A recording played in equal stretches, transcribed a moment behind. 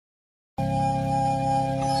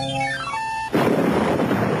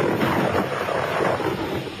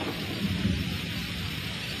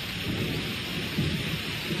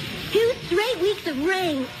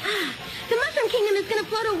ring. The Mushroom Kingdom is going to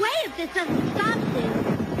float away if this doesn't stop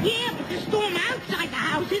soon. Yeah, but the storm outside the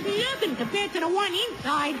house isn't nothing compared to the one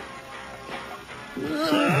inside.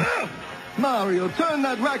 Mario, turn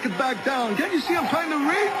that racket back down. Can't you see I'm trying to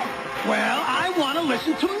read? Well, I want to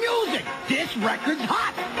listen to music. This record's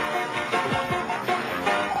hot.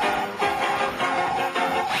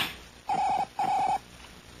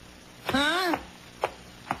 Huh?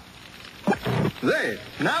 There,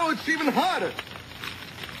 now it's even harder.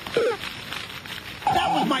 That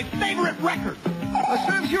was my favorite record.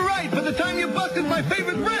 Serves you right for the time you busted my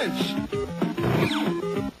favorite wrench.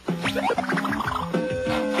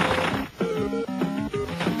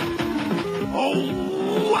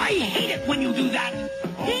 Oh, I hate it when you do that.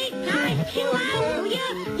 Hey, guys, chill out, will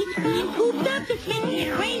ya? He's cooped up. It's making me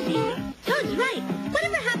crazy. Toad's right.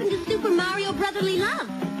 Whatever happened to Super Mario Brotherly Love?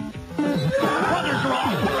 Brothers are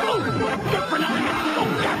all good for nothing.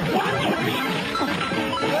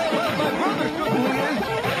 Well, my brother certainly is.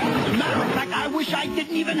 As a matter of fact, I wish I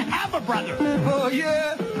didn't even have a brother. Oh,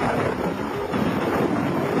 yeah?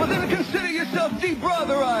 Well, then consider yourself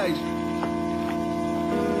debrotherized.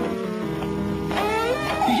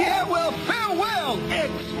 Yeah, well, farewell,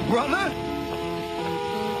 ex-brother.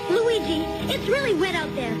 Luigi, it's really wet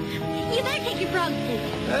out there. You better take your frog suit.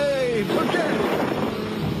 Hey, forget it.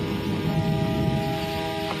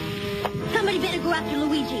 Somebody better go after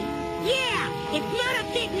Luigi. Yeah, it's not a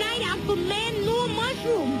big night out for man nor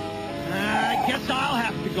mushroom. I guess I'll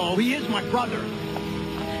have to go. He is my brother.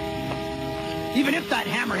 Even if that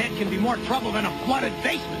hammerhead can be more trouble than a flooded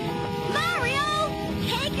basement. Mario,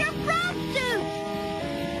 take your frog suit.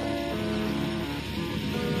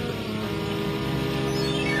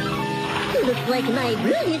 Looks like my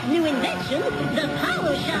brilliant new invention, the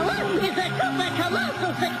Power Shower, is a super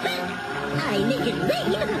colossal success. I make it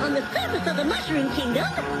rain on the surface of the Mushroom Kingdom.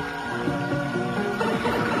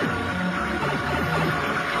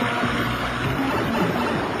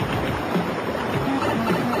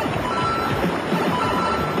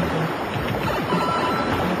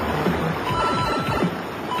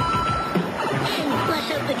 And flush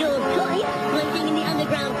out the gold coins floating in the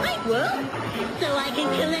underground pipe world, so I can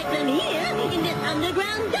collect them here in this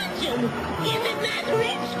underground dungeon. Isn't that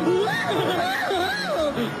rich? Whoa!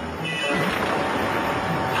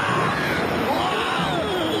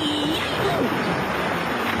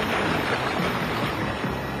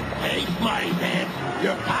 Hey, Smarty Pants,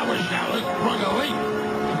 your power shower's sprung a leak.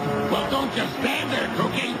 Well, don't just stand there,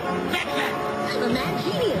 Cookie. Fix it! I'm a mad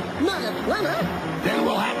genius, not a plumber. Then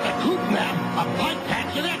we'll have to coop nap a pipe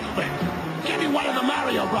patching expert. Give me one of the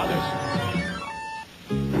Mario Brothers.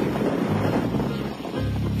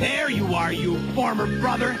 There you are, you former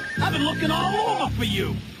brother. I've been looking all over for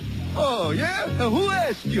you. Oh, yeah? Who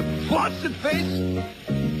asked you? Faucet face?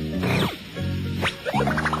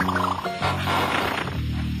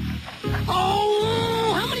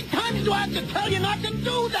 Oh, how many times do I have to tell you not to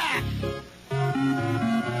do that?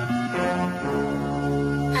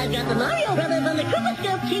 I've got the Mario Brothers on the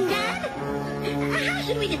Koopa King Dad. How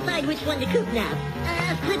should we decide which one to coop now?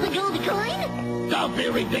 Flip a gold coin? Don't be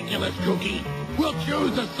ridiculous, Cookie. We'll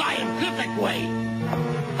choose the scientific way.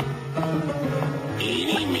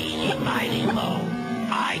 Eeny, meeny, miny, mo.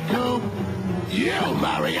 I coop. You,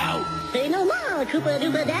 Mario. Say no more, Koopa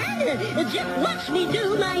Doopa Dad. Just watch me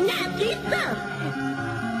do my nasty stuff.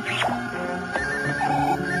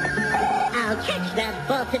 I'll catch that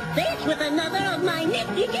faucet face with another of my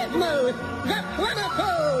nifty gizmos, the plumber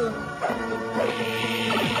pole.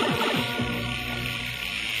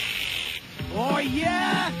 Oh,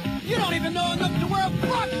 yeah? You don't even know enough to wear a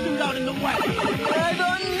frog suit out in the wet. I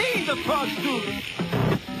don't need a frog suit.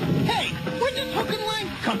 Hey, where'd this hook and line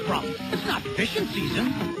come from? It's not fishing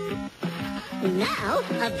season. Now,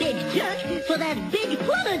 a big jerk for that big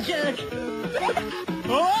plumber jerk.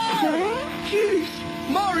 Oh! Jeez,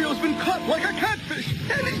 Mario's been caught like a catfish,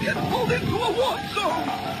 and he's getting pulled into a warp zone.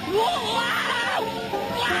 Wow!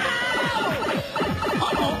 Wow!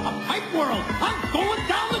 Uh-oh, a pipe whirl. I'm going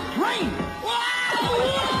down the drain. Wow!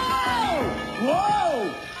 Whoa!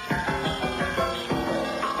 Whoa!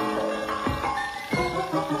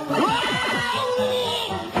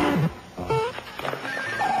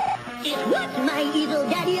 It worked, my evil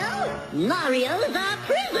daddy-o. Mario's our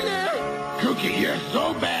prisoner. Cookie, you're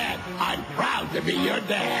so bad. I'm proud to be your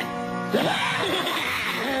dad.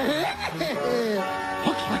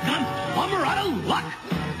 Looks like I'm plumber out of luck.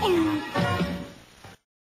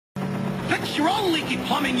 Fix your own leaky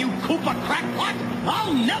plumbing, you Koopa crackpot.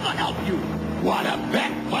 I'll never help you. Want a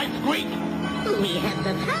bet, Pipe Squeak? We have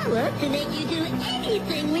the power to make you do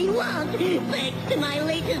anything we want, thanks to my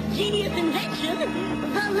latest genius invention,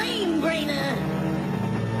 the Lame Brainer.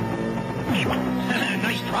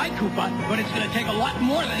 Nice try, Koopa, but it's going to take a lot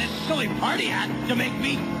more than this silly party hat to make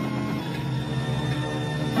me...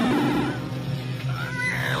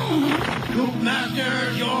 Coop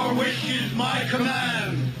Master, your wish is my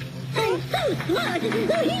command. I'm so smart,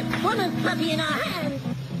 so he's Plumber's puppy in our hands.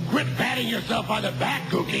 Quit patting yourself on the back,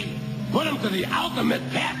 Cookie. Put him to the ultimate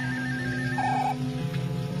test.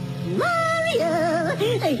 Mario,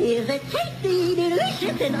 here's a tasty,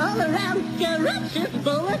 delicious, and all-around scrumptious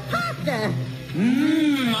bowl of pasta.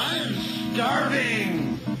 I'm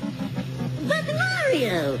starving. But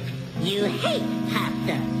Mario, you hate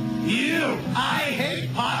pasta. I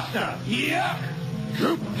hate pasta. Yuck.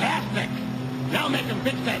 Coop-tastic. Now make him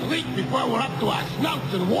fix that leak before we're up to our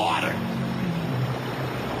snouts in water.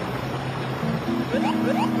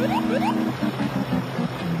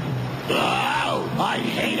 Oh, I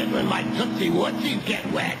hate it when my Tootsie Wootsies get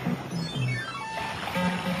wet.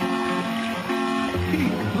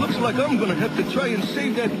 Looks like I'm gonna have to try and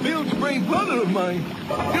save that bilge-brained brother of mine.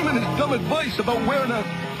 Him and his dumb advice about wearing a...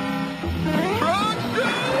 frog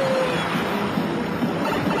suit!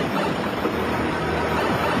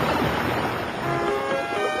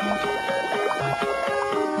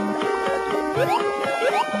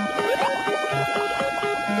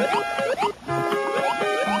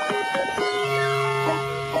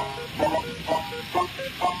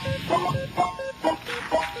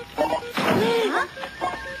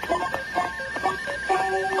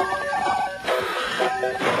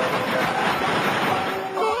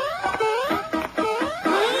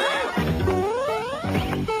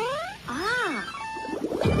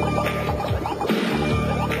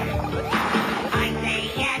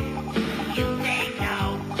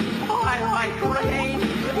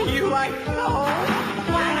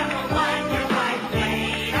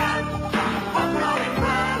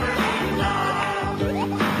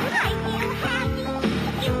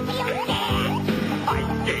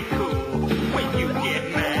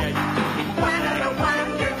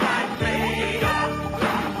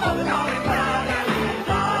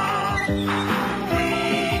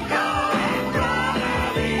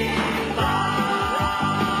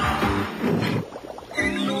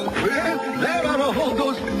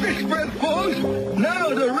 Now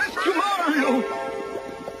the rescue Mario!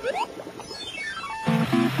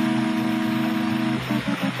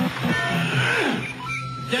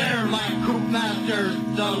 There, my Coop Masters,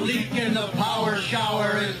 the leak in the power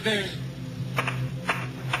shower is fixed.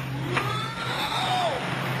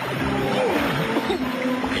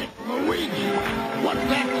 Luigi, what's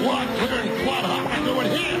that claw-clearing clodhopper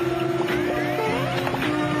doing here?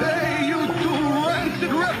 Hey, you two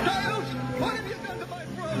rancid reptiles! What have you done to my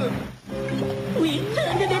brother? We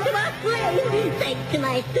turned him into our friend, thanks to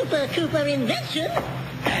my Super Cooper invention.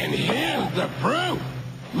 And here's the proof.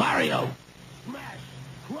 Mario, smash,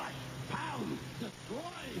 crush, pound,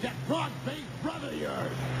 destroy that frog-faced brother of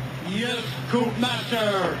yours. Yes, Coop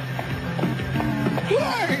Master.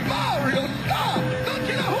 Hey, Mario, stop! Don't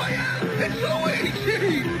you know who I am? It's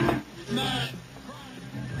Luigi! Smash, crush,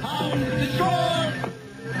 pound, destroy.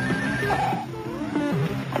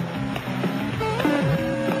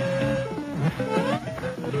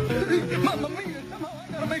 Mamma mia, somehow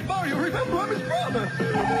I gotta make Mario remember I'm his brother!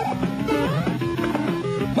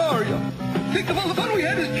 Mario, think of all the fun we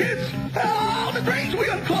had as kids! All the drains we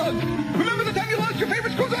unplugged! Remember the time you lost your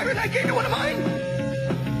favorite screwdriver and I gave you one of mine?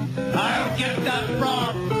 I'll get that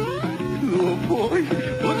frog. Oh boy,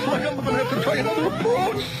 looks like I'm gonna have to try another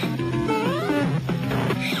approach!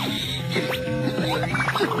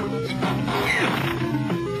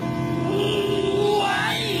 I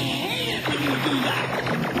hate it when you do that.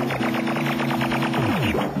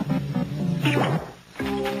 Hey,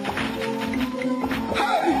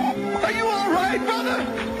 are you all right, brother?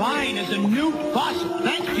 Fine as a new fossil.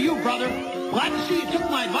 Thanks to you, brother. Glad to see you took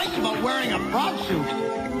my advice about wearing a frog suit.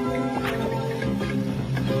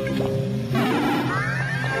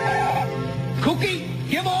 Cookie,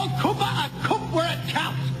 give old Koopa a coop where it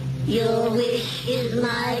counts. Your wish is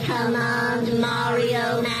my command,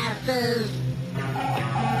 Mario Masters.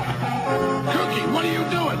 Cookie, what are you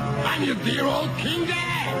doing? I'm your dear old King Dad.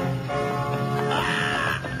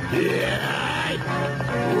 Yeah.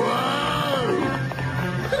 Whoa.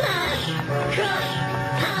 Smash, crush,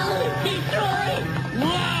 pound, destroy.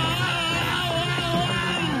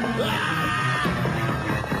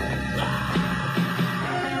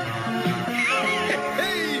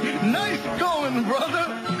 Hey, nice going, brother!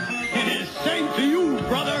 It is same to you,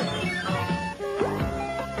 brother.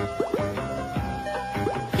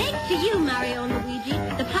 Thanks to you, Mario and Luigi,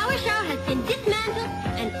 the power shower has been dismantled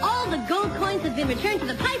and all the gold coins have been returned to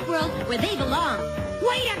the pipe world where they belong.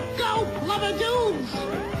 Way to go, Plumber Dudes!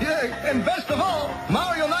 Yeah, and best of all,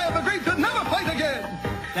 Mario and I have agreed to never fight again.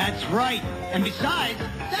 That's right. And besides,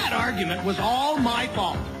 that argument was all my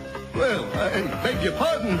fault. Well, I beg your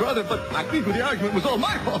pardon, brother, but I think the argument was all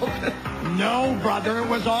my fault. No, brother, it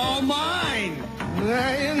was all mine.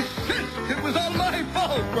 I insist it was all my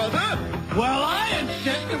fault, brother. Well, I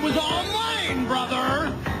insist it was all mine,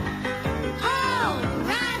 brother. Oh,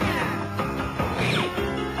 brother!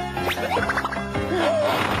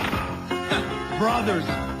 Brothers,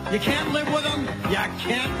 you can't live with them, you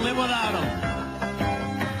can't live without them.